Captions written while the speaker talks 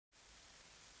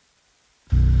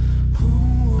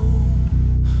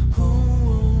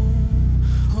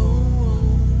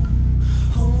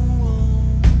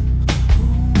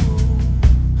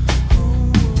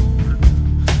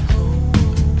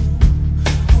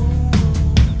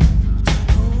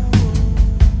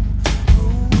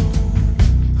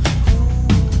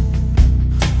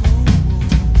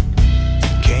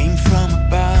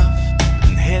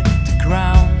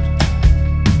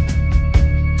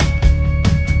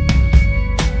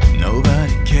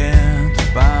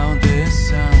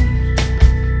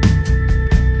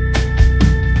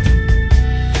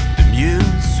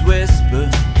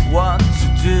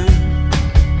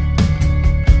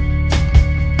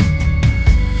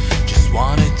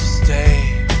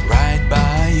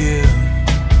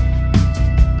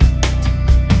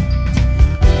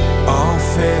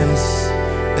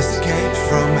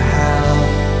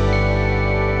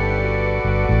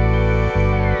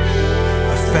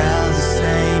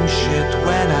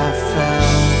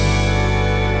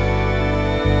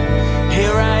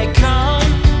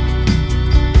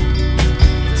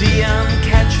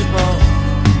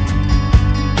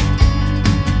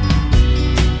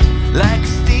like a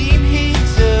steam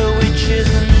heater which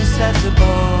isn't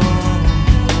settable.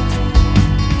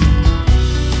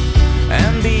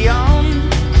 And beyond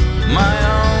my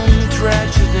own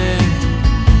tragedy,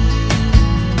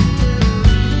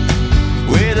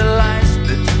 where the lines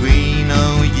between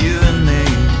you and me.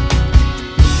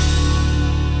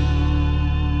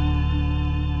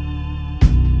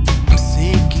 I'm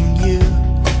seeking you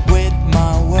with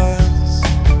my words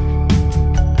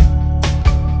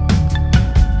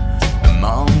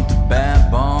among the bare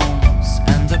bones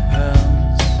and the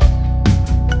pearls.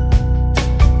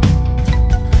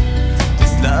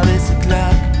 This love is a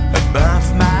clock above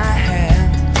my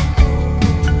head.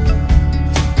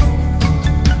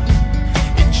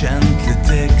 It gently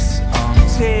ticks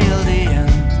until the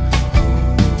end.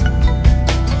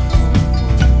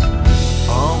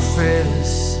 All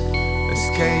fears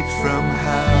escape from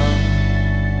hell.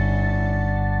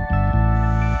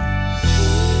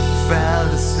 Felt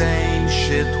the same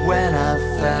shit when I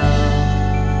fell.